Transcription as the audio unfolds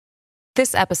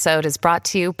This episode is brought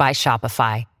to you by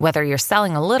Shopify. Whether you're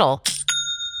selling a little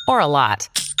or a lot,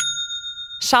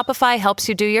 Shopify helps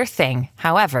you do your thing,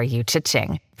 however you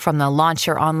cha-ching. From the launch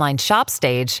your online shop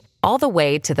stage, all the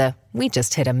way to the we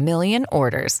just hit 1 million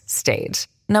orders stage.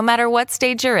 No matter what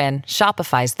stage you're in,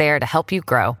 Shopify's there to help you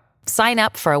grow. Sign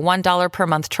up for a $1 per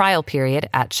month trial period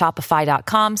at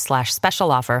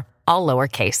shopify.com/special offer, all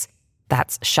lowercase.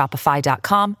 That's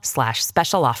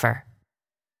shopify.com/special offer.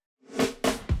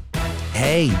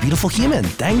 Hey, beautiful human.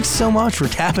 Thanks so much for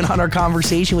tapping on our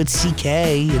conversation with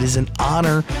CKay. It is an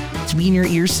honor to be in your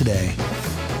ears today.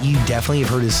 You definitely have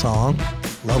heard his song,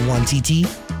 Nwantiti.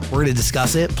 We're going to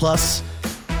discuss it. Plus,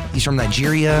 he's from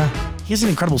Nigeria. He has an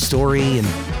incredible story, and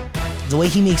the way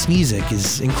he makes music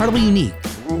is incredibly unique.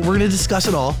 We're going to discuss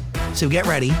it all. So get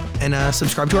ready and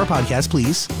subscribe to our podcast,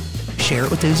 please. Share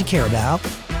it with those you care about,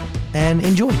 and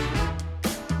enjoy.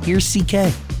 Here's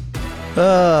CKay.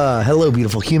 Hello,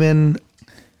 beautiful human.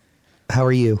 How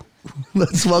are you?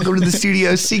 Let's welcome to the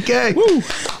studio, CKay. Woo.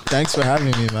 Thanks for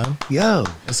having me, man. Yo.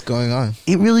 What's going on?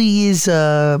 It really is,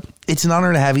 it's an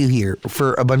honor to have you here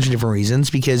for a bunch of different reasons,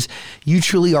 because you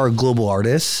truly are a global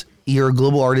artist. You're a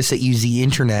global artist that uses the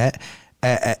internet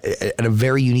at a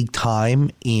very unique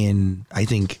time in, I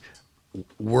think, the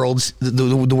world's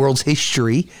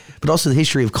history, but also the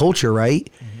history of culture,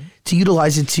 right? Mm-hmm. To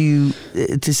utilize it to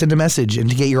send a message and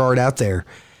to get your art out there.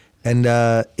 And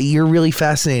you're really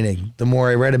fascinating the more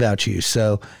I read about you.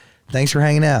 So thanks for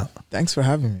hanging out. Thanks for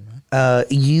having me, man.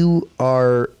 You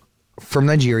are from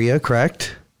Nigeria,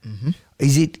 correct? Mm-hmm.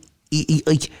 Is it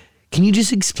like, can you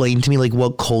just explain to me like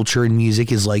what culture and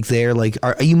music is like there? Like,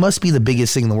 you must be the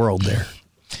biggest thing in the world there.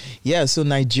 Yeah, so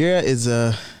Nigeria is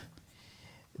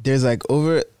there's like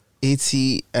over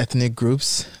 80 ethnic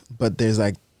groups, but there's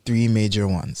like 3 major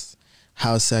ones: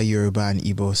 Hausa, Yoruba, and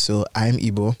Igbo. So I'm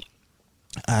Igbo,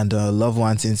 and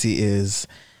Nwantiti is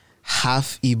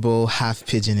half Igbo, half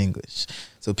Pidgin English.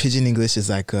 So Pidgin English is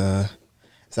like a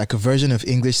version of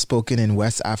English spoken in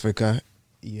West Africa.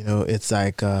 You know, it's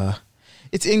like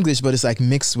it's English, but it's like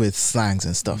mixed with slangs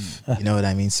and stuff. You know what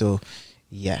I mean? So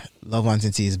yeah,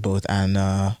 Nwantiti is both, and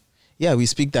yeah, we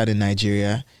speak that in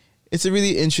Nigeria. It's a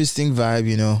really interesting vibe,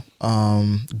 you know.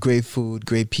 Great food,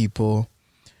 great people.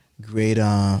 Great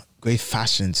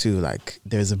fashion too. Like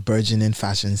there's a burgeoning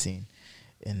fashion scene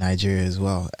in Nigeria as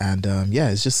well, and yeah,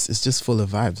 it's just full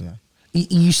of vibes, man.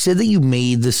 You said that you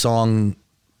made the song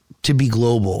to be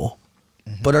global,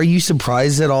 mm-hmm. but are you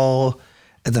surprised at all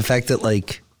at the fact that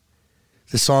like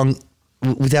the song,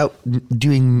 without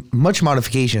doing much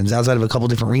modifications outside of a couple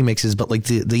different remixes, but like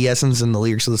the essence and the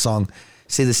lyrics of the song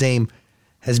stay the same,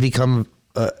 has become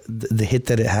the hit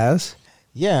that it has?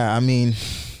 Yeah, I mean.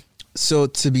 So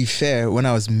to be fair, when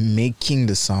I was making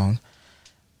the song,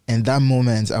 in that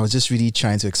moment, I was just really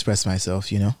trying to express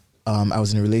myself, you know. I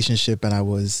was in a relationship and I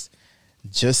was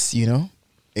just, you know,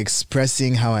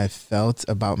 expressing how I felt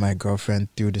about my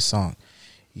girlfriend through the song,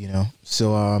 you know.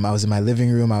 So I was in my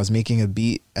living room, I was making a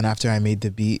beat, and after I made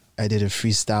the beat, I did a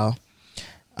freestyle,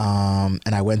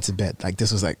 and I went to bed. Like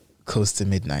this was like close to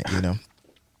midnight, you know.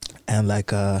 And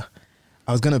like I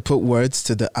was going to put words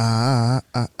to the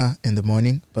in the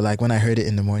morning, but like when I heard it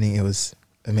in the morning, it was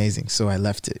amazing. So I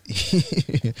left it,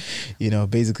 you know,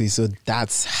 basically. So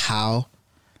that's how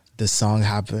the song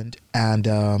happened.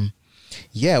 And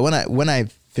yeah, when I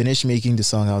finished making the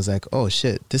song, I was like, oh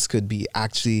shit, this could be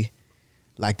actually,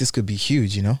 like this could be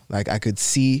huge, you know? Like I could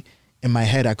see in my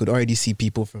head, I could already see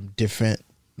people from different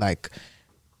like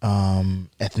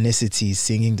ethnicities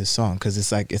singing the song, because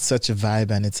it's like, it's such a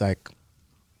vibe, and it's like,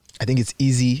 I think it's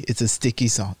easy. It's a sticky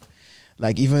song.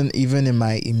 Like even in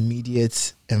my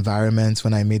immediate environment,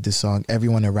 when I made the song,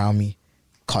 everyone around me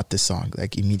caught the song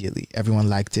like immediately. Everyone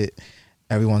liked it.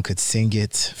 Everyone could sing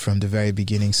it from the very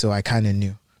beginning. So I kind of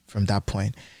knew from that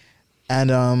point.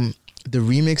 And the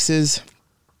remixes,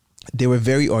 they were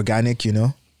very organic, you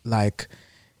know. Like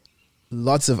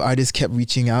lots of artists kept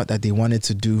reaching out that they wanted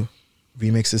to do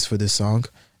remixes for the song.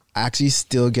 I actually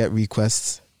still get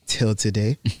requests till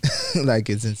today. Like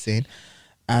it's insane.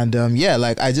 And yeah,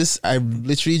 like I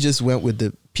literally just went with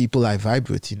the people I vibe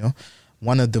with, you know.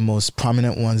 One of the most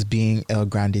prominent ones being El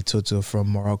Grande Toto from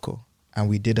Morocco, and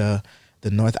we did the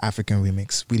North African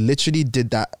remix. We literally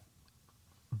did that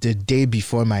the day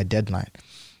before my deadline,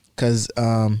 because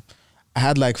I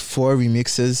had like 4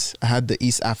 remixes. I had the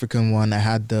East African one, I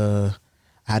had a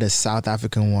South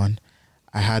African one,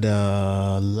 I had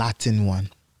a Latin one,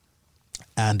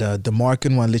 and the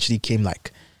Moroccan one literally came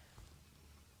like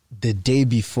the day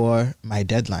before my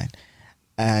deadline.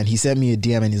 And he sent me a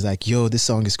DM and he's like, yo, this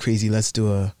song is crazy, let's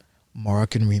do a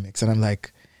Moroccan remix. And I'm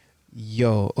like,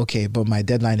 yo, okay, but my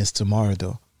deadline is tomorrow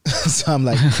though. So I'm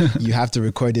like, you have to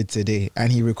record it today.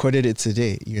 And he recorded it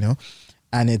today, you know?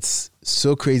 And it's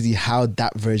so crazy how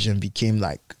that version became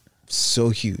like so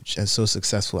huge and so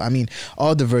successful. I mean,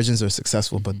 all the versions are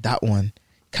successful, but that one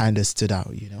kind of stood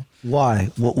out, you know? Why?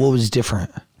 What was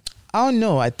different? I don't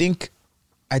know. I think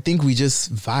we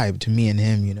just vibed, me and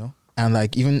him, you know? And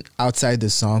like even outside the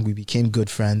song, we became good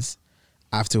friends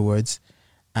afterwards.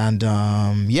 And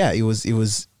yeah, it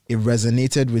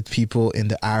resonated with people in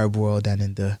the Arab world and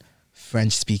in the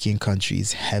French speaking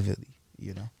countries heavily,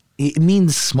 you know? It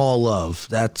means small love.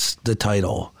 That's the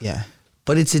title. Yeah.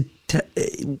 But it's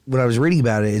when I was reading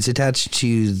about it, it's attached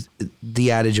to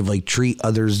the adage of like treat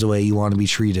others the way you want to be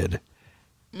treated.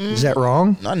 Is that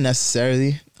wrong? Not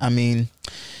necessarily. I mean,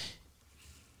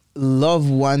 love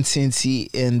Nwantiti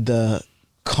in the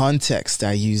context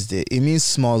I used it. It means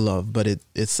small love, but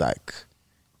it's like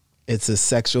it's a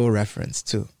sexual reference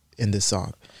too in the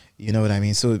song. You know what I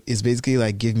mean? So it's basically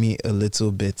like give me a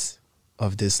little bit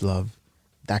of this love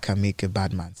that can make a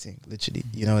bad man sing, literally.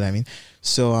 You know what I mean?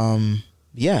 So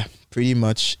yeah, pretty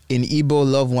much. In Igbo,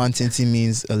 love Nwantiti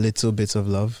means a little bit of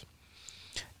love.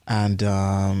 And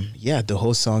yeah, the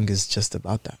whole song is just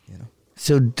about that, you know.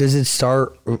 So does it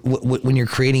start when you're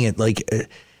creating it, like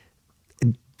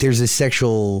there's a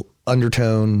sexual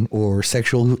undertone or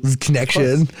sexual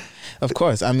connection? Of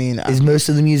course. I mean, is most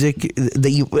of the music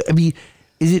that I mean,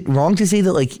 is it wrong to say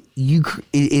that like it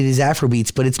is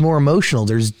Afrobeats, but it's more emotional?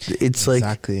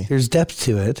 Exactly. Like there's depth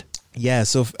to it. Yeah.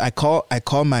 So I call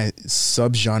my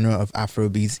subgenre of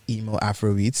Afrobeats emo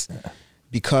Afrobeats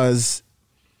because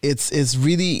it's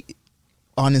really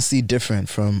honestly different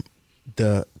from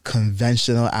the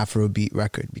conventional Afrobeat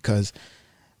record, because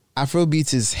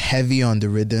Afrobeats is heavy on the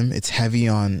rhythm, it's heavy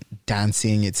on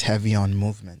dancing, it's heavy on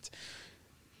movement.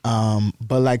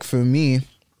 But like for me,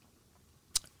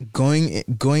 going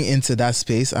into that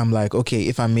space, I'm like, okay,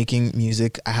 if I'm making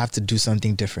music, I have to do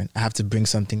something different. I have to bring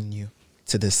something new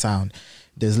to the sound.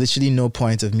 There's literally no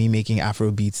point of me making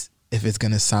Afrobeats if it's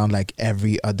gonna sound like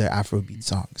every other Afrobeat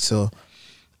song. So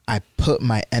I put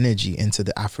my energy into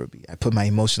the Afrobeat. I put my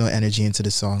emotional energy into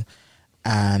the song,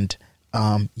 and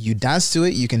you dance to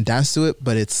it. You can dance to it,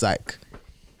 but it's like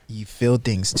you feel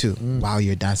things too while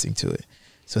you're dancing to it.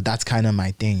 So that's kind of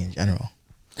my thing in general.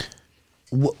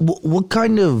 What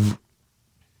kind of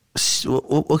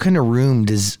room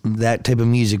does that type of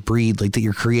music breed? Like that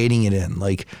you're creating it in?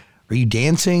 Like, are you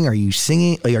dancing? Are you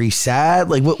singing? Like, are you sad?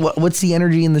 Like, what's the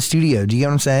energy in the studio? Do you get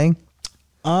what I'm saying?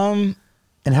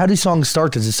 And how do songs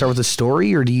start? Does it start with a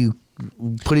story, or do you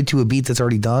put it to a beat that's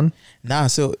already done? Nah,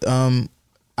 so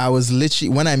I was literally,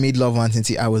 when I made Love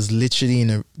Nwantiti, I was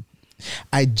literally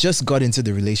I just got into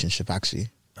the relationship actually.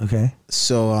 Okay.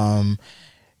 So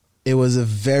it was a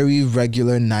very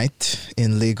regular night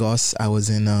in Lagos. I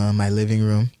was in my living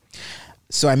room.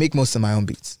 So I make most of my own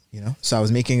beats, you know? So I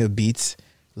was making a beat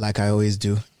like I always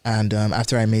do. And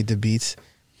after I made the beat,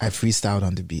 I freestyled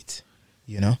on the beat,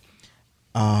 you know?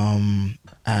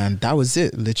 And that was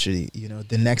it, literally. You know,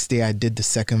 the next day I did the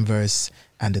second verse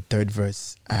and the third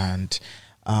verse, and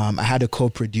I had a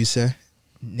co-producer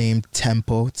named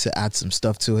Tempo to add some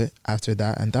stuff to it after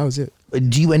that, and that was it.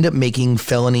 Do you end up making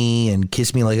Felony and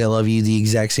Kiss Me Like I Love You the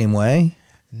exact same way?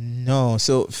 No,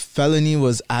 so Felony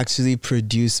was actually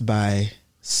produced by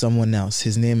someone else.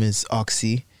 His name is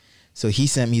Oxy, so he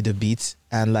sent me the beats,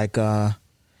 and like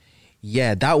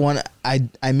yeah, that one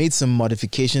I made some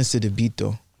modifications to the beat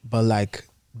though, but like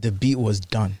the beat was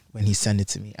done when he sent it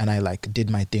to me, and I like did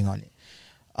my thing on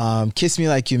it. Kiss Me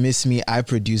Like You Miss Me, I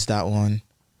produced that one.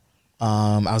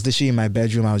 I was literally in my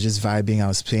bedroom, I was just vibing, I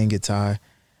was playing guitar,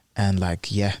 and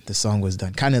like, yeah, the song was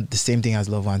done. Kind of the same thing as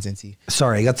Love Nwantiti.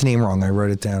 Sorry, I got the name wrong. I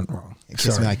wrote it down wrong.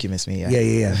 Kiss Me Like You Miss Me, yeah.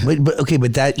 Yeah. But okay,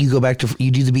 but that you go back to,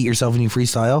 you do the beat yourself and you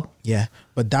freestyle? Yeah,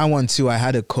 but that one too, I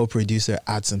had a co-producer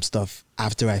add some stuff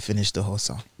after I finished the whole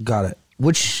song. Got it.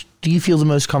 Which do you feel the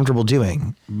most comfortable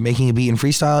doing? Making a beat and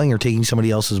freestyling, or taking somebody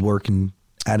else's work and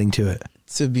adding to it?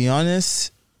 To be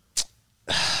honest,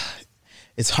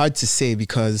 it's hard to say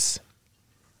because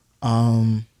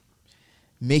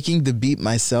making the beat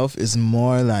myself is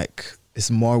more like, it's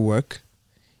more work,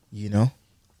 you know?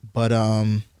 But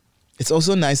it's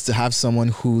also nice to have someone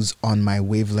who's on my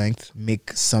wavelength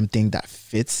make something that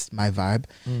fits my vibe,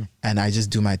 and I just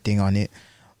do my thing on it.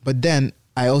 But then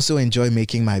I also enjoy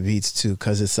making my beats too,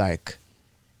 because it's like,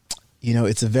 you know,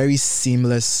 it's a very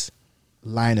seamless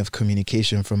line of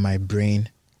communication from my brain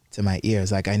to my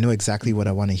ears. Like I know exactly what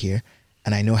I want to hear,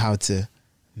 and I know how to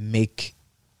make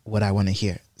what I want to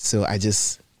hear. So I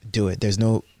just do it. There's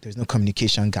no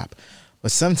communication gap.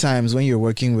 But sometimes when you're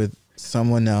working with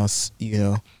someone else, you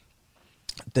know,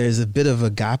 there's a bit of a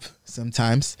gap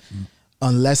sometimes.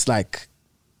 unless like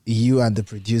you and the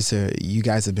producer, you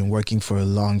guys have been working for a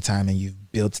long time and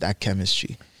you've built that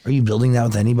chemistry. Are you building that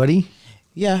with anybody?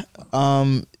 Yeah.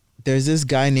 There's this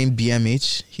guy named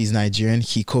BMH. He's Nigerian.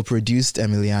 He co-produced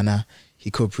Emiliana. He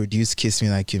co-produced Kiss Me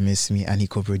Like You Miss Me, and he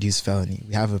co-produced Felony.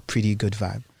 We have a pretty good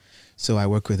vibe. So I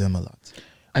work with him a lot.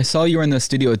 I saw you were in the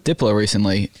studio with Diplo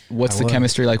recently. What's the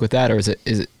chemistry like with that? Or is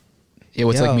it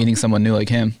what's like meeting someone new like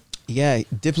him? Yeah,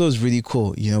 Diplo is really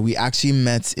cool. You know, we actually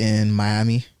met in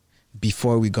Miami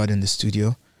before we got in the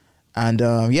studio. And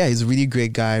yeah, he's a really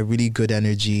great guy, really good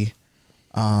energy.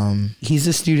 He's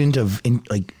a student of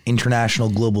international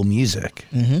global music.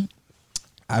 Mm-hmm.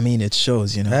 I mean, it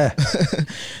shows, you know.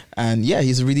 And yeah,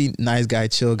 he's a really nice guy,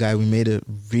 chill guy. We made a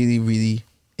really, really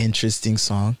interesting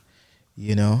song,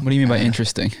 you know. What do you mean by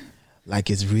interesting? Like,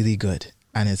 it's really good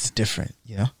and it's different,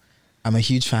 you know. I'm a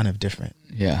huge fan of different.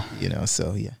 Yeah. You know,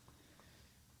 so yeah.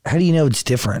 How do you know it's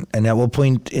different? And at what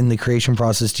point in the creation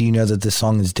process do you know that this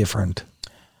song is different?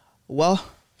 Well,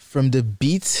 from the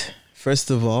beat, first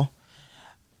of all,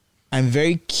 I'm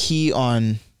very key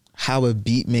on how a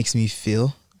beat makes me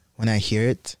feel when I hear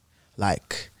it.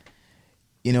 Like,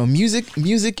 you know,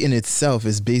 music in itself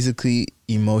is basically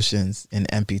emotions in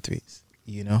MP3s,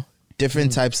 you know?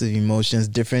 Different types of emotions,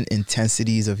 different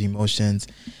intensities of emotions,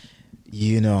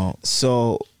 you know.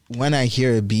 So when I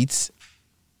hear a beat,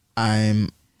 I'm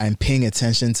paying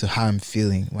attention to how I'm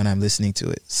feeling when I'm listening to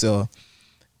it. So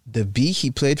the beat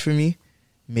he played for me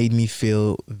made me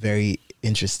feel very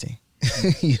interesting.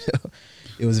 You know,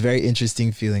 it was a very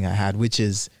interesting feeling I had, which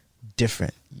is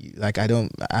different. Like I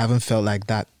haven't felt like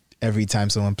that every time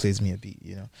someone plays me a beat,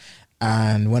 you know.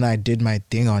 And when I did my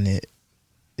thing on it,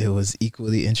 it was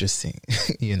equally interesting,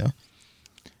 you know.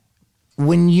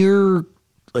 When you're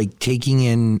like taking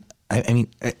in, I mean,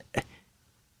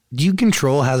 do you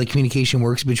control how the communication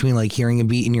works between like hearing a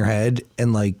beat in your head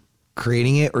and like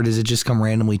creating it, or does it just come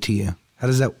randomly to you? How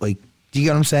does that like? Do you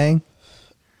get what I'm saying?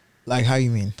 Like, how you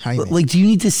mean? Like, do you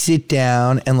need to sit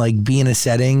down and like be in a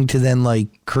setting to then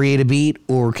like create a beat,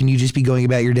 or can you just be going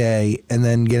about your day and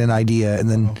then get an idea and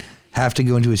then have to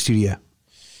go into a studio?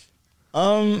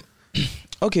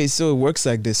 Okay, so it works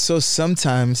like this. So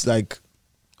sometimes, like,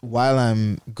 while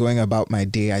I'm going about my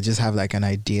day, I just have like an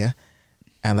idea,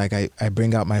 and like I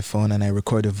bring out my phone and I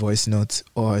record a voice note,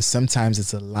 or sometimes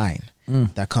it's a line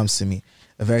that comes to me,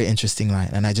 a very interesting line,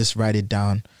 and I just write it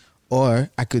down. Or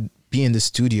I could be in the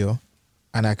studio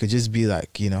and I could just be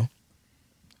like, you know,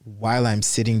 while I'm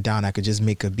sitting down, I could just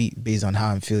make a beat based on how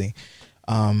I'm feeling.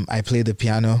 I play the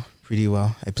piano pretty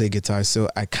well. I play guitar. So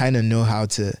I kind of know how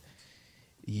to,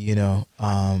 you know,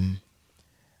 I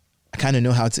kind of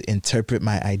know how to interpret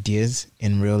my ideas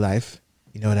in real life.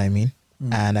 You know what I mean?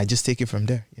 And I just take it from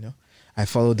there, you know. I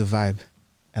follow the vibe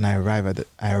and I arrive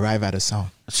at a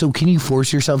song. So can you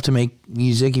force yourself to make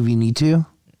music if you need to?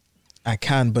 I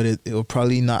can, but it will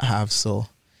probably not have soul,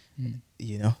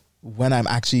 you know. When I'm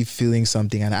actually feeling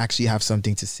something and I actually have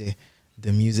something to say,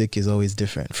 the music is always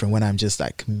different from when I'm just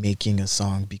like making a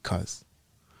song because,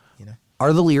 you know.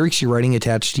 Are the lyrics you're writing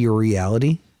attached to your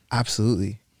reality?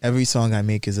 Absolutely. Every song I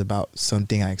make is about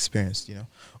something I experienced, you know,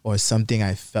 or something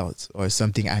I felt, or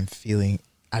something I'm feeling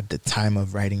at the time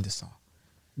of writing the song.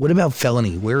 What about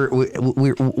Felony?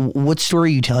 What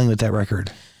story are you telling with that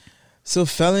record? So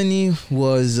Felony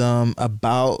was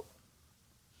about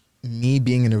me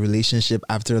being in a relationship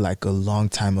after like a long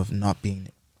time of not being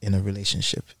in a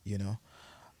relationship, you know.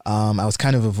 I was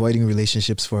kind of avoiding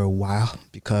relationships for a while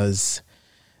because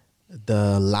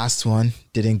the last one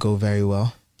didn't go very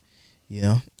well, you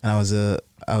know. And I was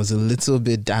a little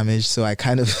bit damaged, so I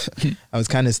was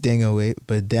kind of staying away.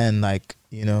 But then, like,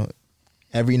 you know,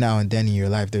 every now and then in your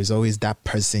life, there's always that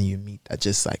person you meet that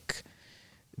just like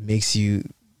makes you,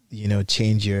 you know,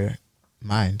 change your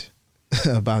mind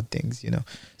about things, you know.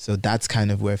 So that's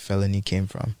kind of where Felony came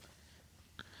from.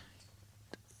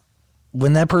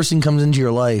 When that person comes into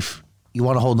your life, you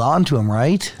want to hold on to him,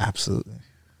 right? Absolutely.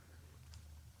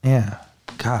 Yeah.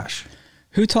 Gosh.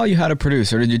 Who taught you how to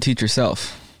produce, or did you teach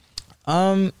yourself?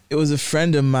 It was a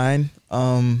friend of mine.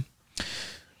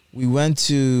 We went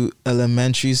to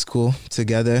elementary school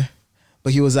together,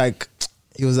 but he was like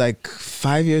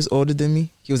 5 years older than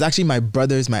me. He was actually my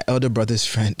elder brother's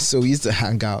friend. So we used to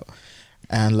hang out,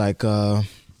 and like,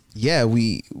 yeah,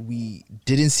 we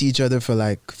didn't see each other for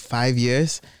like 5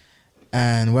 years.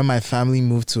 And when my family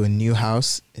moved to a new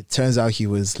house, it turns out he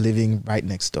was living right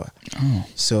next door. Oh.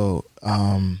 So,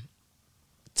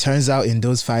 turns out in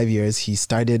those 5 years, he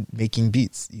started making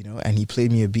beats, you know, and he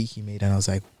played me a beat he made, and I was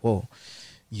like, whoa,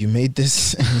 you made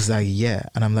this? And he's like, yeah.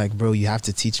 And I'm like, bro, you have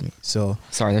to teach me. So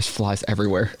sorry, there's flies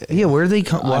everywhere. Yeah, where do they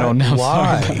come? I don't know.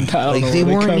 Why? Like they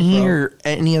weren't here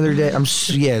any other day.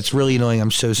 Yeah, it's really annoying.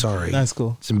 I'm so sorry. that's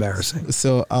cool. It's embarrassing.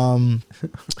 So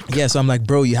yeah, so I'm like,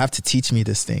 bro, you have to teach me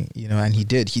this thing, you know. And he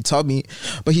did. He taught me,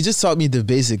 but he just taught me the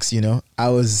basics, you know. I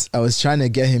was trying to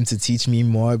get him to teach me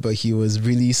more, but he was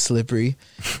really slippery.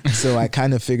 So I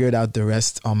kind of figured out the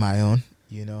rest on my own,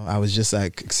 you know. I was just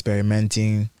like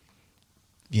experimenting,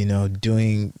 you know,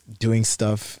 doing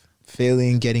stuff,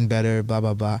 failing, getting better, blah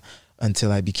blah blah,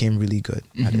 until I became really good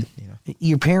at it, you know.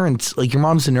 Your parents, like your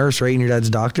mom's a nurse, right? And your dad's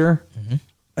a doctor? Mm-hmm.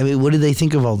 I mean, what did they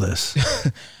think of all this?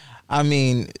 I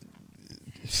mean,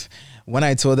 when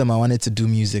I told them I wanted to do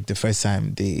music the first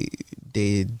time, they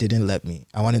didn't let me.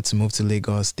 I wanted to move to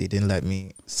Lagos, they didn't let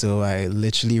me. So I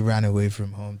literally ran away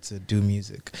from home to do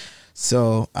music.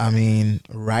 So, I mean,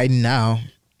 right now,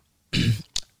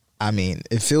 I mean,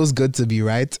 it feels good to be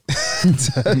right.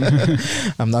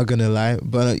 I'm not going to lie.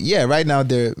 But yeah, right now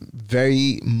they're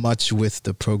very much with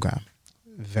the program.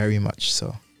 Very much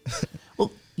so.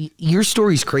 Well, your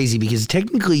story's crazy because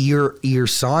technically you're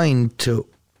signed to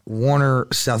Warner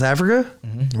South Africa?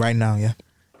 Mm-hmm. Right now, yeah.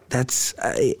 That's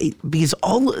because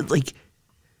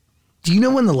do you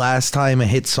know when the last time a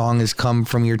hit song has come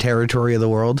from your territory of the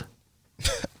world?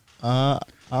 I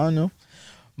don't know.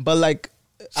 But like,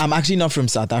 I'm actually not from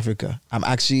South Africa. I'm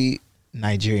actually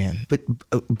Nigerian.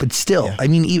 But still, yeah. I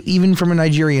mean, even from a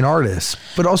Nigerian artist,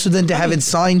 but also then to have it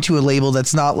signed to a label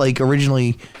that's not like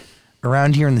originally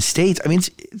around here in the States. I mean,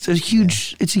 it's a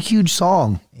huge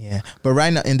song. Yeah. But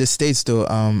right now in the States though,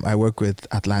 I work with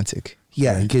Atlantic.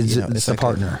 Yeah, because you know, it's a like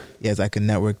partner. It's like a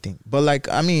network thing. But like,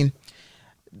 I mean,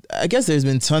 I guess there's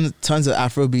been tons of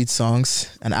Afrobeat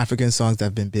songs and African songs that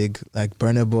have been big, like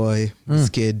Burna Boy,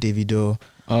 Wizkid, Davido.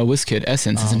 Wizkid,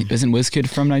 Essence. Isn't Wizkid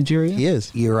from Nigeria? He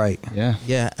is. You're right. Yeah.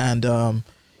 Yeah, and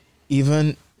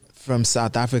even from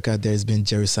South Africa, there's been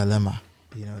Jerusalema.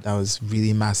 You know, that was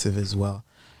really massive as well.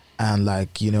 And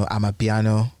like, you know,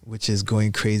 Amapiano, which is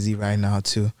going crazy right now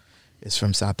too, is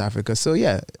from South Africa. So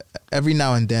yeah, every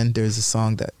now and then there's a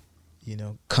song that, you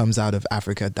know, comes out of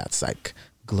Africa that's like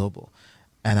global.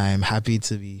 And I am happy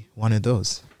to be one of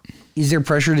those. Is there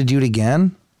pressure to do it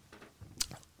again?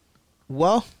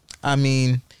 Well, I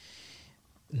mean,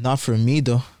 not for me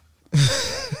though.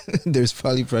 There's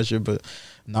probably pressure, but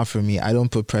not for me. I don't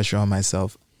put pressure on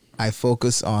myself. I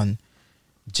focus on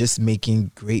just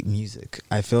making great music.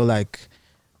 I feel like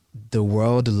the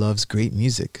world loves great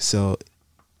music. So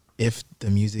if the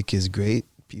music is great,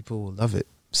 people will love it.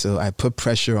 So I put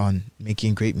pressure on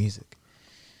making great music.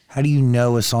 How do you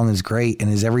know a song is great?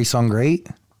 And is every song great?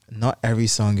 Not every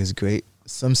song is great.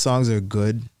 Some songs are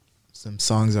good. Some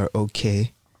songs are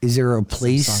okay. Is there a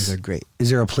place? Some songs are great. Is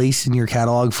there a place in your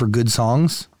catalog for good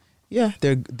songs? Yeah,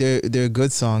 they're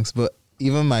good songs, but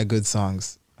even my good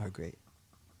songs are great,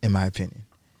 in my opinion.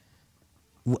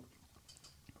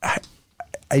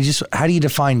 How do you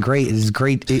define great? Is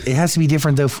great? It has to be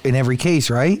different though in every case,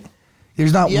 right?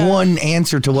 There's not one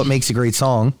answer to what makes a great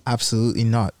song. Absolutely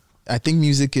not. I think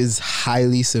music is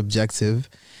highly subjective,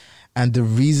 and the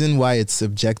reason why it's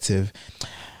subjective,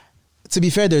 to be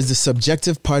fair, there's the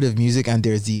subjective part of music and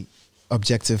there's the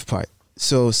objective part.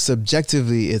 So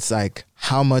subjectively, it's like,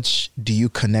 how much do you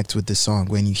connect with the song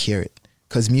when you hear it?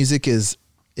 Because music is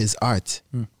art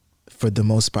for the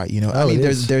most part, you know. I mean,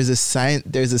 there's a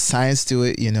science to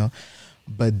it, you know,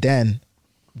 but then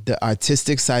the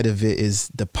artistic side of it is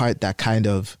the part that kind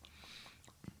of,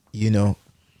 you know,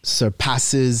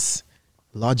 surpasses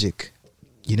logic.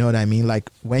 You know what I mean? Like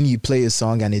when you play a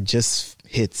song and it just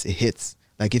hits, it hits.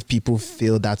 Like if people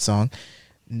feel that song,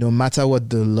 no matter what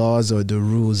the laws or the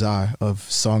rules are of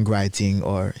songwriting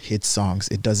or hit songs,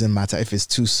 it doesn't matter if it's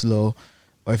too slow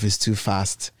or if it's too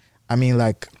fast. I mean,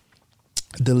 like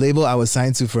the label I was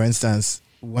signed to, for instance,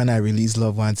 when I released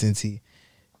Love Nwantiti,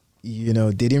 you know,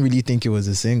 they didn't really think it was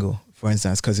a single, for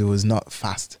instance, because it was not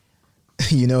fast.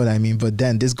 You know what I mean? But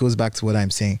then this goes back to what I'm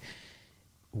saying.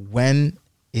 When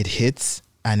it hits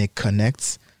and it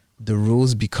connects, the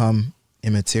rules become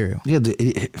immaterial. Yeah,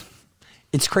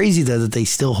 it's crazy though that they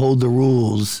still hold the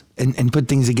rules and put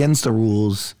things against the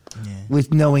rules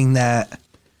with knowing that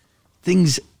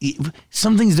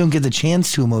some things don't get the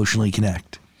chance to emotionally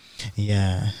connect.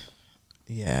 Yeah,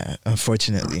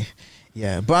 unfortunately.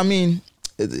 Yeah, but I mean,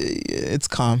 it's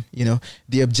calm, you know.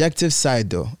 The objective side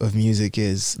though of music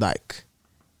is like,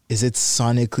 is it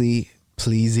sonically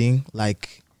pleasing?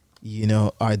 Like, you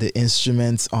know, are the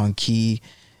instruments on key?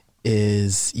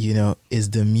 Is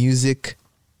the music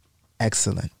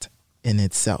excellent in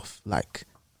itself? Like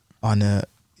on a,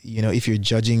 you know, if you're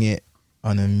judging it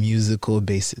on a musical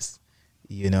basis,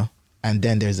 you know, and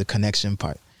then there's a connection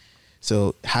part.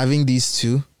 So having these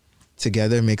two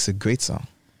together makes a great song.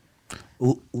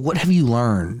 What have you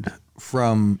learned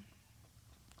from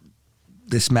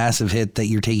this massive hit that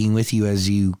you're taking with you as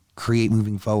you create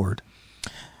moving forward?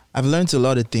 I've learned a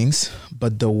lot of things,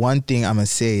 but the one thing I'm going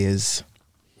to say is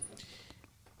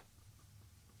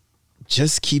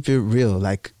just keep it real.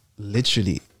 Like,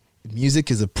 literally,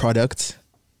 music is a product,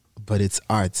 but it's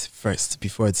art first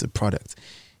before it's a product.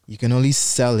 You can only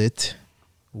sell it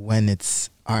when it's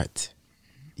art.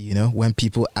 You know, when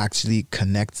people actually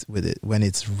connect with it, when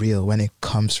it's real, when it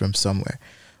comes from somewhere,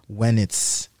 when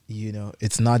it's, you know,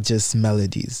 it's not just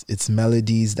melodies. It's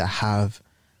melodies that have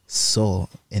soul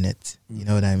in it. You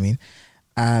know what I mean?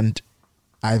 And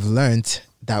I've learned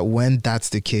that when that's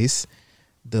the case,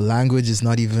 the language is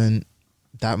not even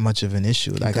that much of an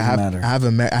issue. Like I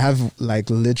have like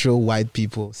literal white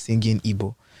people singing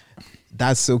Igbo.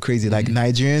 That's so crazy. Like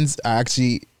Nigerians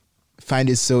actually find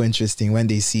it so interesting when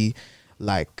they see,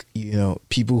 like, you know,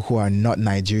 people who are not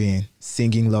Nigerian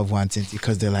singing Love Nwantiti,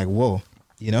 because they're like, whoa,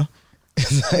 you know?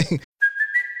 It's like,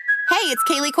 Hey, it's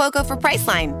Kaylee Cuoco for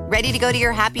Priceline. Ready to go to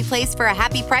your happy place for a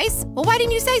happy price? Well, why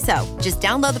didn't you say so? Just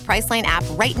download the Priceline app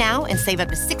right now and save up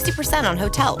to 60% on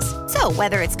hotels. So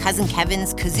whether it's Cousin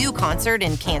Kevin's Kazoo Concert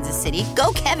in Kansas City,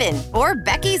 go Kevin, or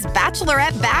Becky's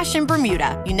Bachelorette Bash in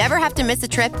Bermuda, you never have to miss a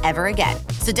trip ever again.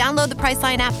 So download the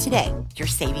Priceline app today. Your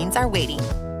savings are waiting.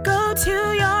 Go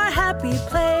to your happy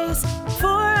place for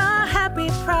a happy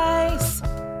price.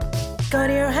 Go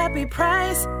to your happy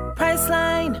price,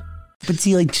 Priceline. But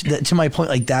see, like, to my point,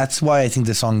 like, that's why I think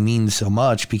the song means so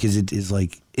much, because it is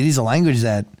a language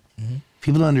that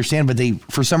people don't understand, but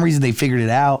for some reason they figured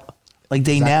it out. Like,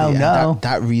 they now know.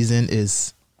 That reason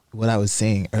is what I was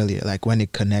saying earlier. Like, when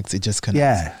it connects, it just connects.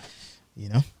 Yeah. You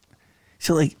know?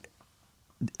 So, like,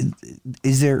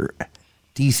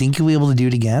 do you think you'll be able to do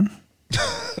it again?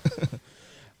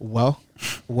 Well,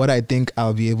 what I think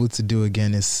I'll be able to do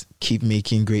again is keep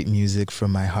making great music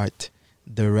from my heart.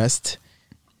 The rest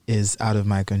is out of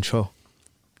my control,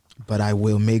 but I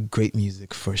will make great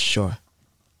music for sure.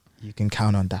 You can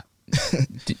count on that.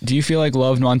 Do you feel like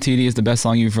Love Nwantiti is the best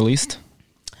song you've released?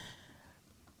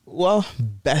 Well,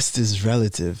 best is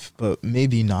relative, but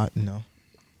maybe not. No,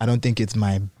 I don't think it's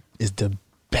the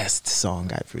best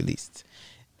song I've released.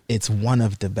 It's one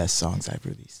of the best songs I've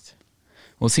released.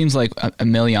 Well, it seems like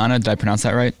Emiliana, did I pronounce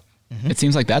that right? It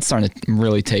seems like that's starting to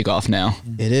really take off now.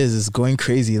 It is. It's going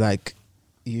crazy. Like,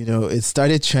 you know, it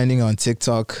started trending on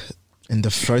TikTok in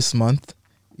the first month,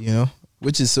 you know,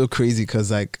 which is so crazy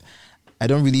because, like, I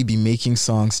don't really be making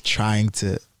songs trying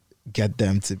to get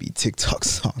them to be TikTok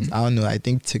songs. I don't know. I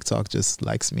think TikTok just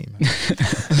likes me, man.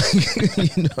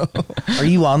 You know? Are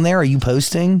you on there? Are you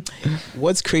posting?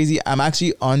 What's crazy, I'm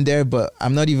actually on there, but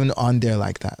I'm not even on there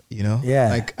like that, you know? Yeah.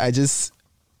 Like,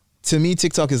 to me,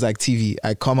 TikTok is like TV.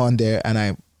 I come on there and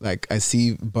I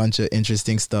see a bunch of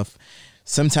interesting stuff.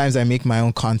 Sometimes I make my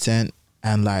own content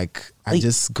and like I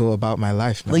just go about my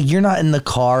life, man. Like, you're not in the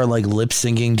car like lip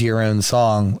syncing to your own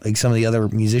song like some of the other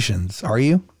musicians, are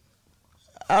you?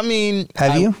 I mean,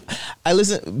 I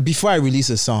listen before I release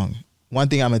a song. One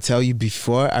thing I'm gonna tell you,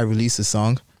 before I release a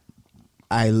song,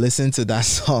 I listen to that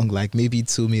song like maybe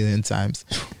 2 million times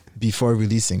before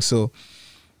releasing. So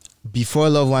before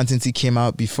Love Nwantiti came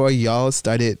out, before y'all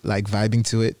started like vibing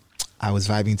to it, I was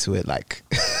vibing to it like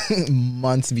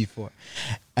months before.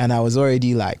 And I was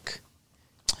already like,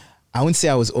 I wouldn't say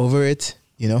I was over it,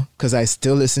 you know, because I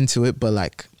still listen to it, but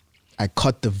like I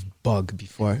caught the bug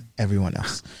before everyone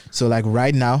else. So like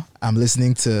right now, I'm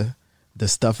listening to the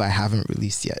stuff I haven't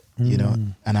released yet, you know,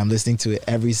 and I'm listening to it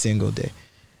every single day,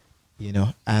 you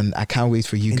know, and I can't wait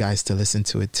for you guys to listen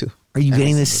to it too. Are you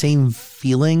getting the same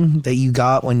feeling that you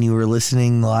got when you were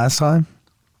listening the last time?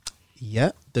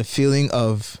 Yeah, the feeling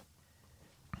of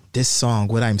this song,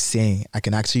 what I'm saying, I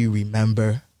can actually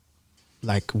remember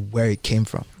like where it came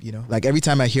from, you know? Like every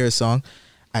time I hear a song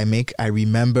I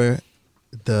remember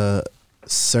the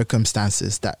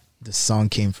circumstances that the song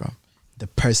came from, the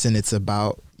person it's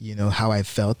about, you know, how I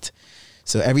felt.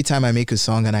 So every time I make a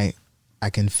song and I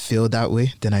can feel that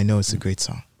way, then I know it's a great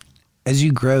song. As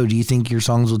you grow, do you think your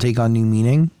songs will take on new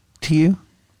meaning to you?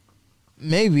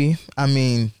 Maybe. I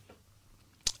mean,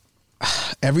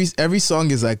 every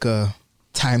song is like a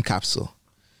time capsule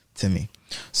to me.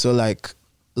 So like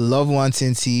Love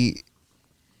Nwantiti,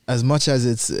 as much as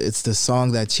it's the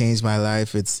song that changed my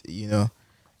life, it's, you know,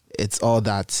 it's all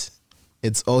that.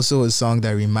 It's also a song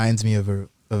that reminds me of a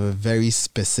very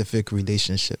specific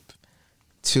relationship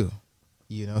too,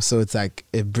 you know? So it's like,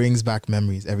 it brings back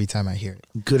memories every time I hear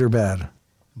it. Good or bad?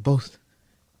 Both.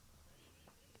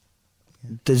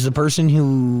 Does the person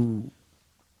who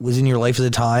was in your life at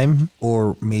the time,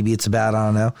 or maybe it's about,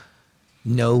 I don't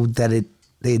know that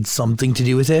they had something to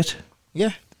do with it?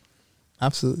 Yeah,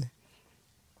 absolutely.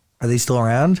 Are they still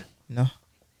around? No.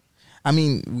 I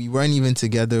mean, we weren't even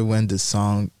together when the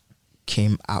song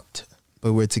came out,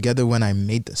 but we're together when I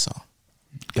made the song.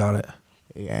 Got it.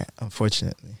 Yeah,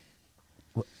 unfortunately.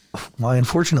 Why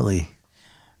unfortunately?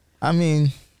 I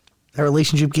mean, that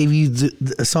relationship gave you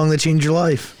a song that changed your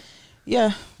life.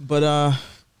 Yeah, but I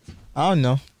don't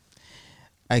know.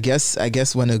 I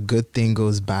guess when a good thing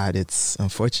goes bad, it's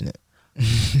unfortunate.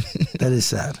 That is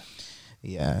sad.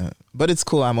 Yeah, but it's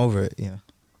cool. I'm over it. Yeah,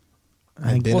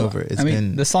 I've been over it.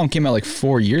 The song came out like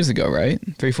 4 years ago, right?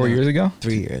 4 years ago.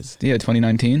 3 years. Yeah,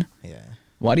 2019. Yeah.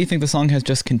 Why do you think the song has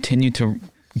just continued to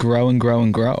grow and grow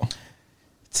and grow?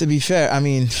 To be fair, I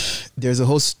mean, there's a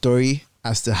whole story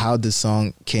as to how the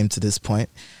song came to this point,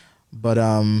 but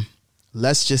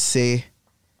let's just say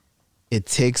it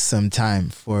takes some time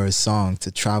for a song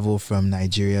to travel from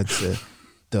Nigeria to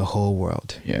the whole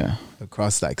world. Yeah.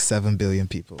 Across like 7 billion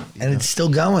people. And it's still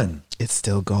going. It's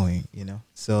still going, you know?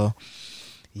 So,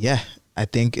 yeah, I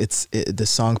think the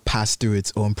song passed through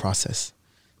its own process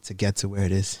to get to where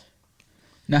it is.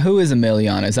 Now, who is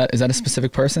Emiliana? Is that a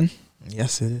specific person?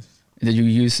 Yes, it is. Did you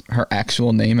use her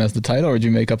actual name as the title, or did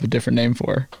you make up a different name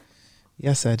for her?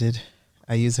 Yes, I did.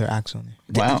 I used her actual name.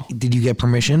 Wow. Did you get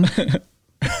permission?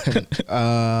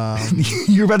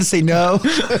 You're about to say no.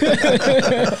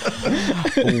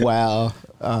 Well,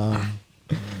 no.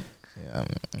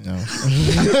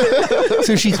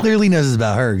 So she clearly knows it's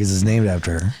about her because it's named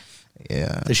after her.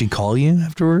 Yeah. Does she call you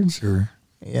afterwards, or?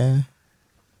 Yeah.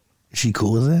 Is she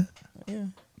cool with it? Yeah.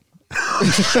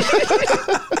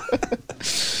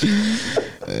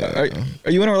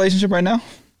 Are you in a relationship right now?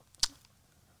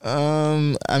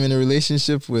 I'm in a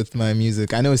relationship with my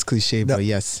music. I know it's cliche, but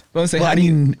yes. Well,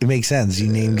 it makes sense.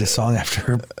 You named a song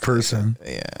after a person.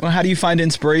 Yeah. Well, how do you find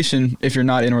inspiration if you're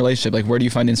not in a relationship? Like, where do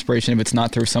you find inspiration if it's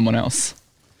not through someone else?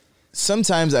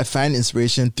 Sometimes I find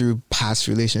inspiration through past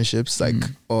relationships, like,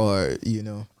 or, you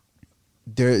know,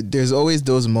 there's always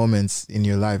those moments in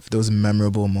your life, those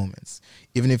memorable moments.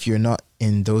 Even if you're not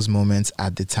in those moments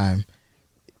at the time,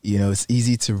 you know, it's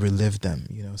easy to relive them,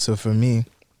 you know. So for me,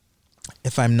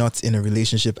 if I'm not in a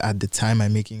relationship at the time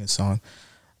I'm making a song,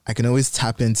 I can always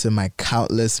tap into my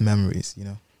countless memories, you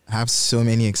know. I have so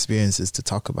many experiences to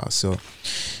talk about, so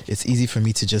it's easy for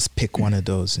me to just pick one of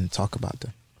those and talk about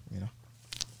them, you know.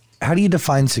 How do you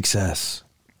define success?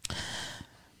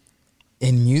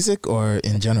 In music or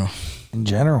in general? In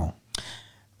general.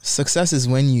 Success is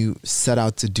when you set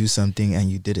out to do something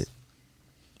and you did it.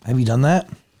 Have you done that?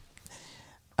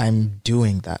 I'm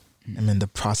doing that. I'm in the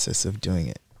process of doing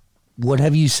it. What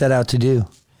have you set out to do?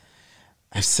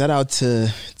 I've set out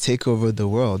to take over the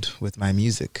world with my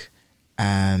music,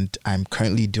 and I'm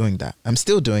currently doing that. I'm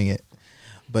still doing it,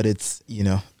 but it's, you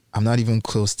know, I'm not even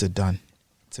close to done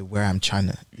to where I'm trying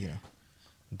to, you know,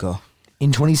 go.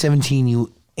 In 2017,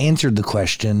 you answered the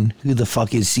question, who the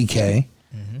fuck is CKay?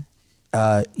 Mm-hmm.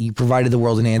 You provided the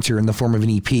world an answer in the form of an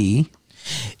EP.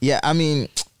 Yeah, I mean,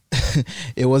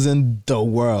 it wasn't the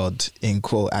world in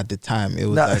quote at the time. It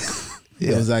was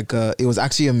it was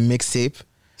actually a mixtape.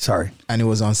 Sorry. And it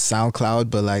was on SoundCloud,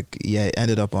 but like, yeah, it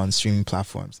ended up on streaming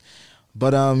platforms.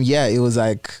 But yeah, it was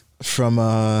like from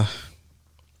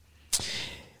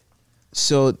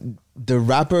so the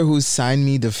rapper who signed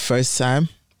me the first time,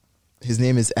 his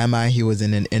name is Emma. He was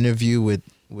in an interview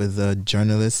with a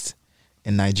journalist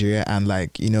in Nigeria, and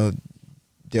like, you know,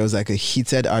 there was like a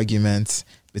heated argument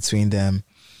between them,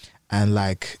 and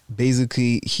like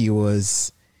basically he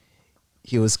was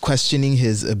questioning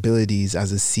his abilities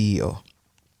as a CEO.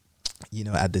 You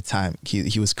know, at the time,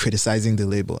 he was criticizing the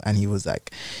label, and he was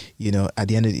like, you know, at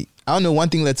the end of I don't know, one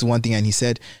thing led to one thing, and he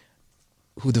said,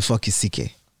 "Who the fuck is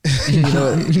CKay?" you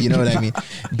know what I mean?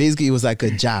 Basically, it was like a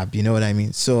jab. You know what I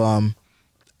mean? So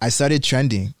I started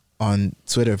trending on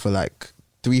Twitter for like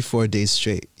 3-4 days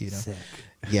straight. You know, sick.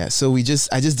 Yeah. So I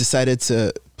just decided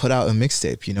to put out a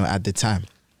mixtape. You know, at the time,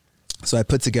 so I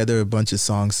put together a bunch of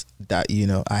songs that, you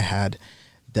know, I had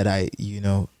that I, you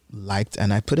know, liked,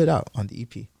 and I put it out on the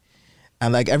EP.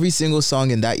 And like every single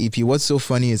song in that EP, what's so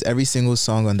funny is every single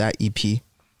song on that EP,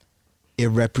 it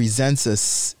represents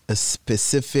a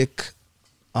specific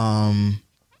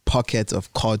pocket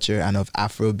of culture and of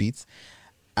Afrobeats.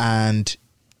 And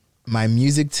my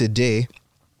music today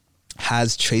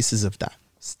has traces of that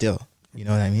still. You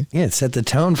know what I mean? Yeah, it set the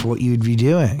tone for what you'd be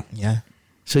doing. Yeah.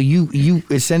 So you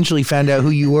essentially found out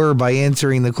who you were by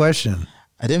answering the question.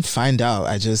 I didn't find out.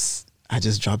 I just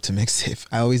dropped a mixtape.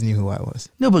 I always knew who I was.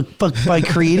 No, but by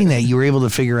creating that, you were able to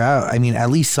figure out, I mean, at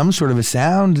least some sort of a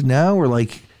sound, no? Or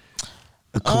like...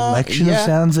 a collection of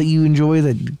sounds that you enjoy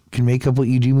that can make up what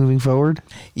you do moving forward?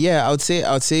 Yeah, I would say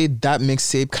that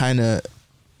mixtape kind of,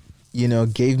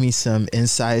 gave me some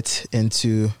insight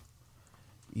into,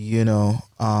 it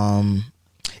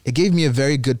gave me a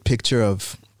very good picture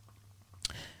of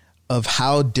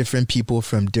how different people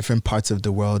from different parts of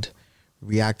the world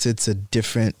reacted to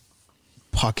different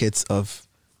pockets of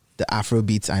the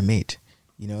Afrobeats I made.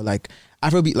 Like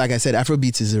Afrobeat, like I said,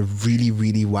 Afrobeats is a really,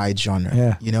 really wide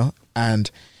genre,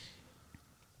 and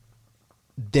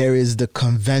there is the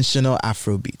conventional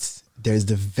Afrobeats. There's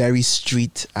the very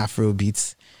street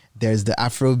Afrobeats. There's the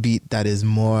Afrobeat that is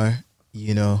more,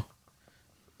 will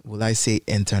I say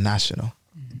international,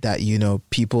 that,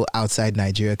 people outside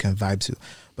Nigeria can vibe to.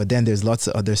 But then there's lots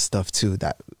of other stuff too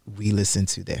that we listen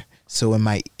to there. So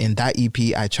in that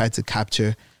EP, I tried to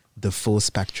capture the full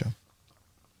spectrum,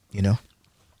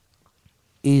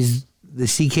 Is the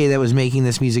CKay that was making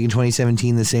this music in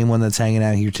 2017 the same one that's hanging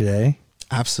out here today?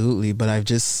 Absolutely, but I've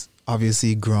just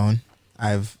obviously grown.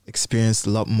 I've experienced a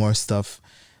lot more stuff.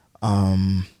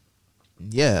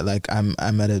 Like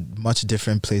I'm at a much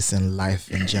different place in life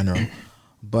in general.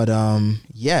 But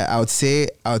I would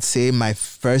say my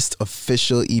first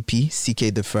official EP,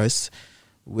 CKay the First,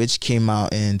 which came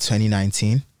out in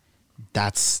 2019.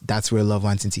 That's where Love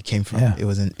Nwantiti came from. Yeah.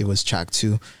 It was track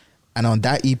 2. And on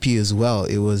that EP as well,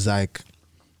 it was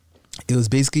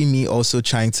basically me also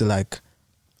trying to like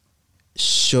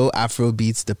show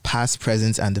Afrobeats, the past,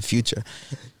 present, and the future.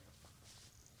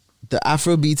 The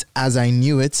Afrobeats as I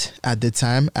knew it at the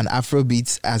time, and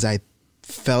Afrobeats as I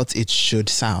felt it should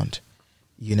sound,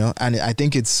 And I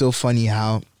think it's so funny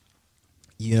how,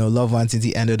 Love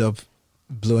Nwantiti ended up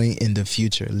blowing in the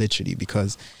future, literally,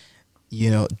 because,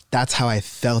 that's how I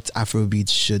felt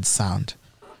Afrobeats should sound.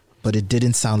 But it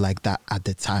didn't sound like that at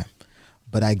the time.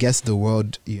 But I guess the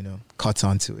world, caught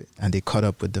on to it, and they caught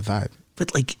up with the vibe.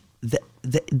 But like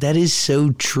that is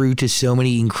so true to so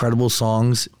many incredible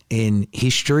songs in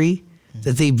history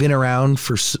that they've been around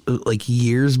for like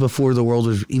years before the world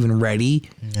was even ready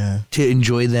to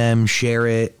enjoy them, share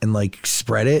it, and like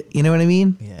spread it. You know what I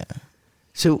mean? Yeah.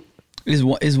 So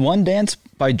is One Dance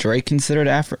by Drake considered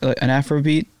an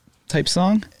Afrobeat type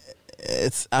song?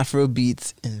 It's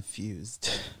Afrobeats infused.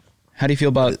 How do you feel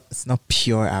about... It's not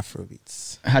pure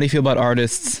Afrobeats. How do you feel about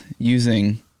artists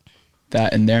using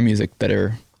that in their music that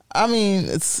are... I mean,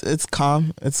 it's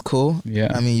calm. It's cool.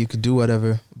 Yeah. I mean, you could do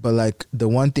whatever. But like the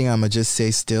one thing I'm going to just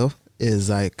say still is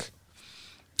like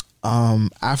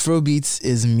Afrobeats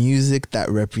is music that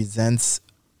represents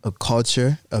a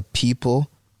culture, a people,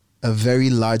 a very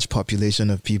large population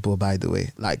of people, by the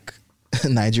way. Like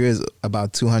Nigeria is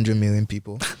about 200 million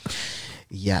people.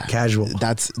 Yeah. Casual.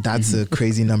 That's a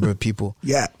crazy number of people.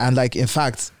 Yeah. And like, in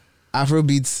fact,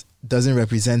 Afrobeats doesn't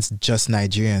represent just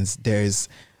Nigerians. There's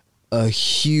a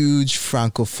huge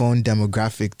Francophone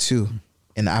demographic too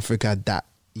in Africa that,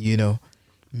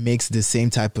 makes the same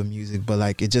type of music, but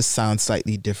like it just sounds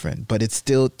slightly different, but it's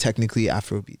still technically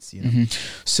Afrobeats,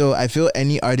 So I feel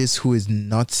any artist who is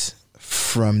not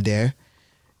from there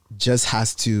just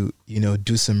has to,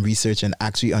 do some research and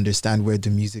actually understand where the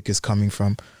music is coming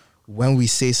from. When we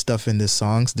say stuff in the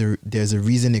songs, there's a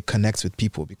reason it connects with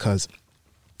people, because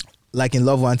like in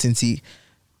Love Nwantiti,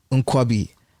 Nkwabi,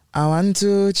 I want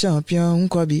to champion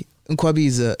Nkwabi.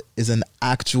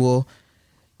 Nkwabi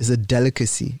is a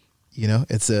delicacy,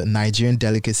 it's a Nigerian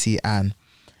delicacy, and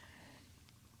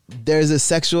there's a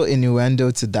sexual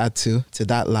innuendo to that too, to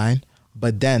that line,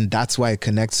 but then that's why it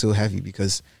connects so heavy,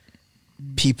 because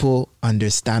people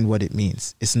understand what it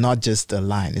means. It's not just a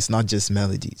line. It's not just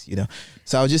melodies,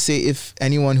 So I'll just say if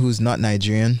anyone who's not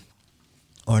Nigerian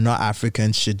or not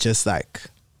African should just like,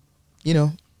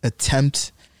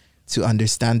 attempt to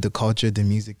understand the culture the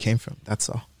music came from. That's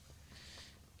all.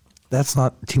 That's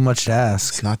not too much to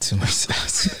ask. It's not too much to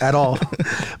ask. At all.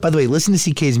 By the way, listen to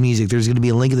CKay's music. There's going to be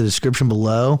a link in the description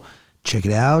below. Check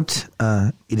it out.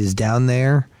 It is down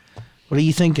there. What are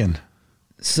you thinking?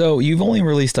 So you've only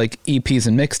released like EPs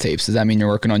and mixtapes. Does that mean you're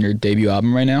working on your debut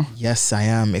album right now? Yes, I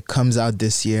am. It comes out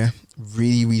this year.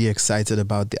 Really, really excited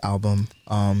about the album.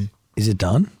 Is it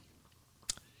done?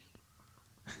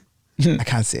 I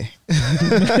can't say.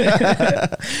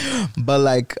 But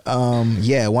like,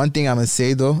 one thing I'm going to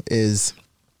say though is,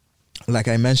 like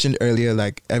I mentioned earlier,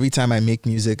 like every time I make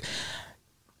music,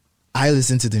 I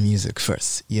listen to the music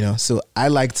first, So I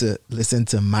like to listen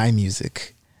to my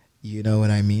music. You know what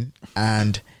I mean?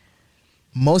 And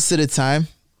most of the time,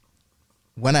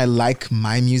 when I like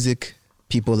my music,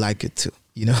 people like it too.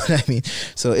 You know what I mean?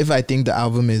 So if I think the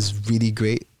album is really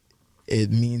great,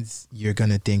 it means you're going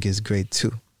to think it's great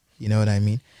too. You know what I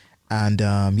mean? And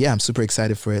yeah, I'm super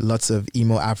excited for it. Lots of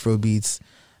emo Afrobeats,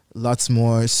 lots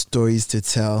more stories to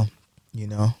tell, you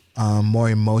know, more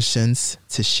emotions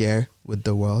to share with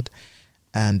the world.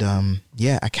 And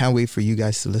yeah, I can't wait for you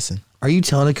guys to listen. Are you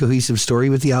telling a cohesive story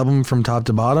with the album from top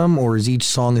to bottom, or is each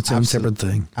song its own separate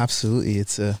thing? Absolutely.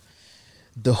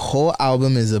 The whole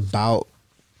album is about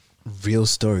real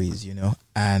stories, you know,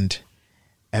 and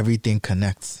everything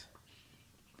connects.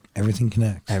 Everything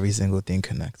connects. Every single thing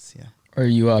connects, yeah. Are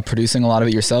you producing a lot of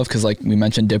it yourself? Because like we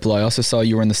mentioned Diplo, I also saw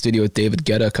you were in the studio with David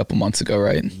Guetta a couple months ago,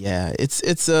 right? Yeah,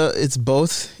 it's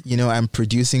both. You know, I'm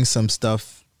producing some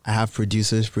stuff. I have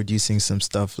producers producing some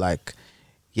stuff. Like,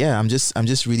 yeah, I'm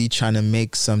just really trying to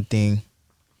make something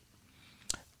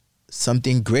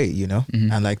great, you know.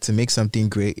 Mm-hmm. And like to make something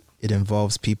great, it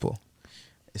involves people.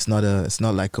 It's not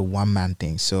like a one man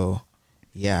thing. So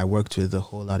yeah, I worked with a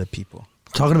whole lot of people.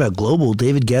 Talking about global,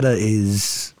 David Guetta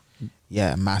is...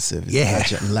 Yeah, massive. Yeah.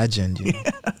 Legend, you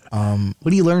know.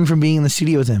 What do you learn from being in the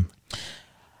studio with him?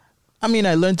 I mean,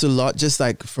 I learned a lot just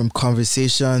like from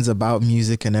conversations about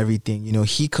music and everything. You know,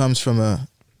 he comes from a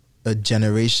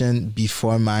generation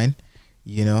before mine,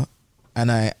 you know,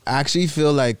 and I actually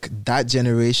feel like that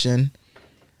generation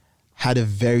had a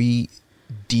very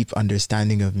deep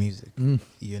understanding of music,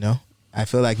 you know. I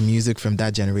feel like music from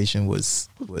that generation was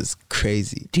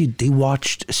crazy. Dude, they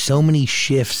watched so many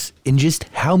shifts in just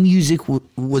how music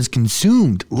was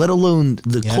consumed, let alone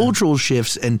the cultural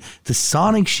shifts and the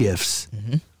sonic shifts.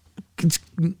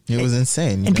 Mm-hmm. It was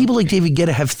insane. And people like David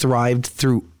Guetta have thrived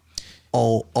through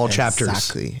all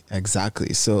chapters.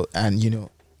 Exactly. So, and you know,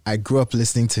 I grew up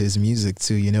listening to his music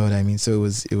too, you know what I mean? So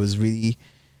it was really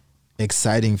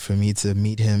exciting for me to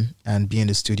meet him and be in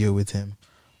the studio with him.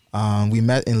 We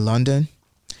met in London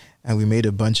and we made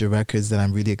a bunch of records that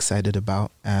I'm really excited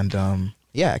about. And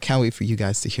yeah, I can't wait for you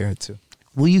guys to hear it too.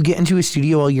 Will you get into a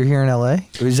studio while you're here in LA?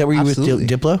 Or is that where you're with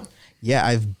Diplo? Yeah,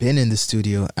 I've been in the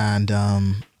studio and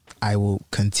I will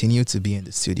continue to be in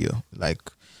the studio. Like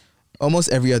almost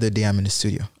every other day I'm in the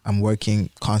studio. I'm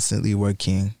constantly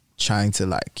working, trying to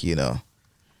like, you know,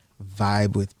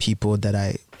 vibe with people that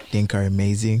I think are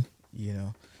amazing, you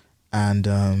know.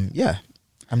 And yeah,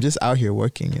 I'm just out here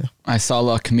working, you know. I saw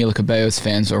Camila Cabello's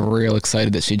fans were real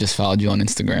excited that she just followed you on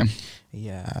Instagram.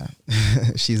 Yeah,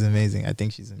 she's amazing. I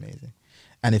think she's amazing.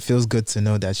 And it feels good to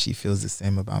know that she feels the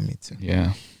same about me too.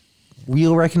 Yeah.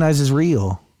 Real recognizes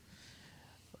real.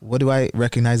 What do I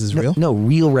recognize as real? No,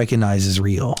 real recognizes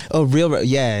real. Oh, real.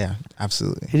 Yeah,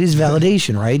 absolutely. It is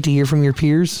validation, right? To hear from your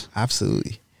peers?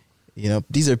 Absolutely. You know,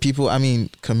 these are people, I mean,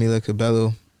 Camila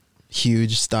Cabello,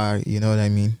 huge star, you know what I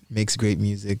mean? Makes great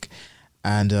music.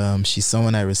 And she's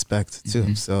someone I respect too.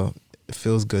 Mm-hmm. So it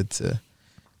feels good to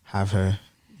have her,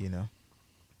 you know,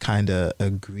 kind of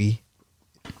agree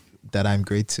that I'm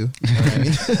great too. You know what I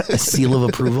mean? A seal of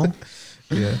approval.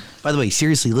 Yeah. By the way,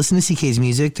 seriously, listen to CKay's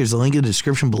music. There's a link in the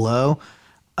description below.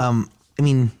 I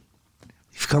mean,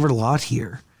 we've covered a lot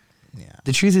here. Yeah.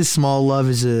 The truth is, Small Love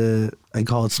is I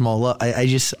call it Small Love. I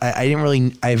didn't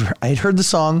really, I had heard the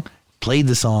song, played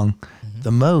the song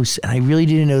the most, and I really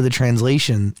didn't know the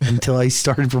translation until I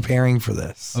started preparing for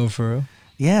this. Oh, for real?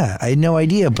 Yeah, I had no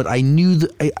idea, but I knew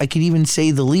I could even say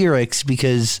the lyrics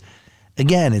because,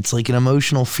 again, it's like an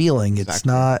emotional feeling. It's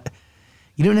Exactly. not,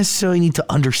 you don't necessarily need to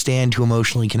understand to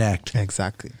emotionally connect.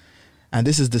 Exactly. And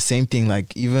this is the same thing,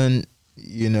 like even,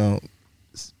 you know,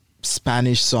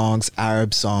 Spanish songs,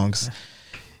 Arab songs,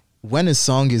 when a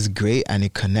song is great and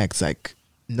it connects, like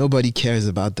nobody cares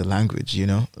about the language, you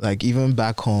know? Like even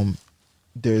back home,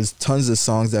 there's tons of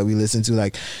songs that we listen to.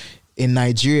 Like in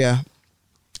Nigeria,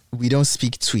 we don't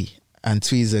speak Twi, and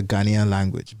Twi is a Ghanaian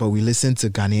language, but we listen to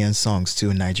Ghanaian songs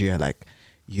too in Nigeria. Like,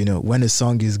 you know, when a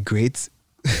song is great,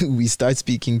 we start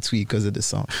speaking Twi because of the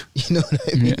song. You know what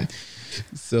I mean? Yeah.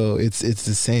 So it's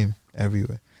the same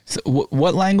everywhere. So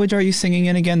what language are you singing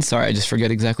in again? Sorry, I just forget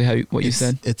exactly what you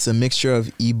said. It's a mixture of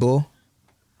Igbo,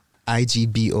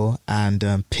 IGBO, and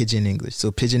Pidgin English.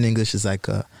 So Pidgin English is like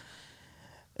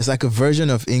a version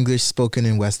of English spoken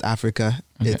in West Africa.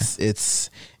 Okay. It's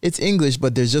English,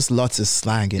 but there's just lots of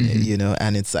slang in it, you know,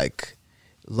 and it's like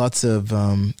lots of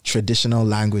traditional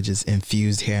languages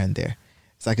infused here and there.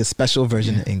 It's like a special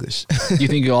version of English. Do you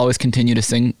think you'll always continue to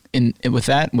sing with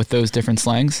those different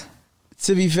slangs?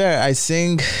 To be fair, I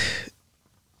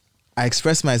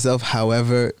express myself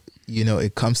however, you know,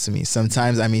 it comes to me.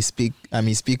 Sometimes I may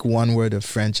speak one word of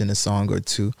French in a song or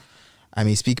two. I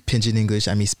may speak Pidgin English.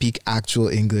 I may speak actual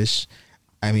English.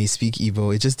 I may speak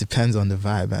Igbo. It just depends on the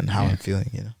vibe and how I'm feeling,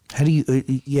 you know. How do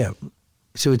you,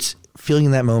 so it's feeling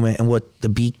in that moment and what the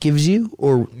beat gives you,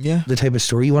 or the type of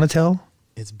story you want to tell?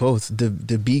 It's both.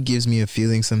 The beat gives me a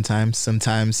feeling sometimes.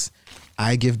 Sometimes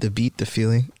I give the beat the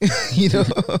feeling. You know,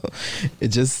 it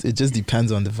just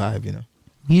depends on the vibe. You know,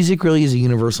 music really is a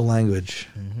universal language.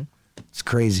 Mm-hmm. It's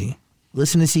crazy.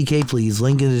 Listen to CKay, please.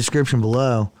 Link in the description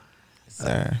below.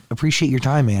 Appreciate your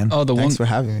time, man. Oh, Thanks for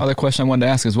having me. Other question I wanted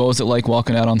to ask is, what was it like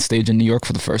walking out on stage in New York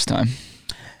for the first time?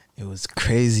 It was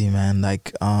crazy, man.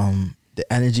 Like, the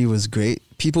energy was great.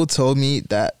 People told me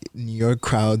that New York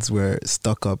crowds were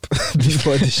stuck up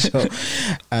before the show.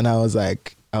 And I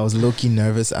was low-key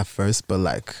nervous at first, but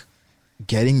like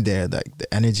getting there, like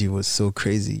the energy was so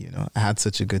crazy, you know. I had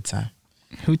such a good time.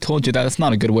 Who told you that? It's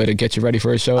not a good way to get you ready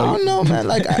for a show. I don't know, man.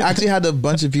 Like, I actually had a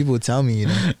bunch of people tell me, you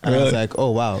know. And I was like,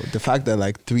 oh, wow. The fact that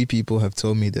like 3 people have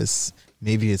told me this,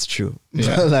 maybe it's true.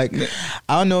 Yeah. Like,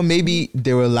 I don't know, maybe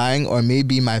they were lying, or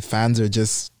maybe my fans are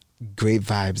just great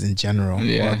vibes in general,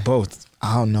 or both.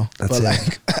 I don't know. But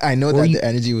like, I know that the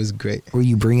energy was great. Or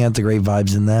you bring out the great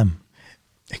vibes in them.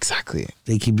 Exactly.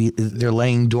 They're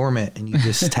laying dormant and you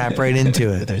just tap right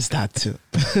into it. There's that too.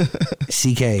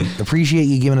 CKay, appreciate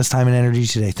you giving us time and energy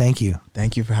today. Thank you.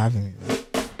 Thank you for having me.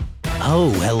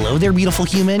 Oh, hello there, beautiful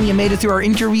human. You made it through our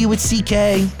interview with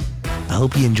CKay. I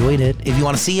hope you enjoyed it. If you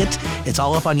want to see it, it's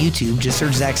all up on YouTube. Just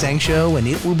search Zach Sang Show and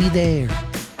it will be there.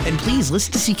 And please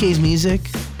listen to CKay's music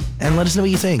and let us know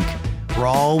what you think. We're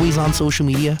always on social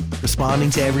media, responding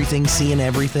to everything, seeing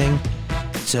everything.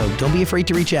 So don't be afraid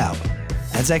to reach out.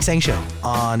 At Zach Sang Show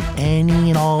on any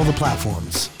and all the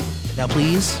platforms. Now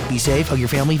please be safe, hug your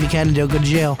family if you can, and don't go to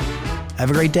jail.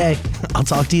 Have a great day. I'll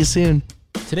talk to you soon.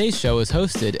 Today's show is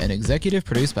hosted and executive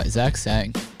produced by Zach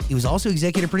Sang. He was also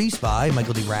executive produced by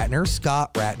Michael D. Ratner,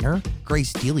 Scott Ratner,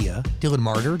 Grace Delia, Dylan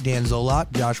Martyr, Dan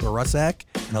Zolot, Joshua Rusak,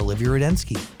 and Olivia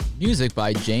Rudensky. Music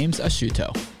by James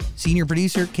Ashuto. Senior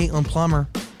producer, Caitlin Plummer.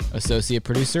 Associate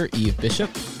producer, Eve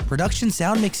Bishop. Production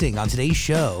sound mixing on today's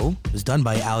show was done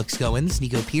by Alex Goins,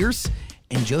 Nico Pierce,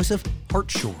 and Joseph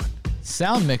Hartshorn.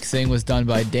 Sound mixing was done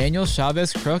by Daniel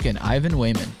Chavez Crook and Ivan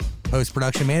Wayman.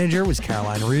 Post-production manager was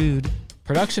Caroline Rude.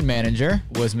 Production manager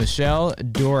was Michelle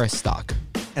Doristock.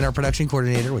 And our production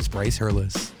coordinator was Bryce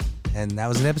Hurlis. And that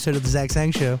was an episode of The Zach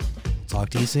Sang Show. Talk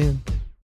to you soon.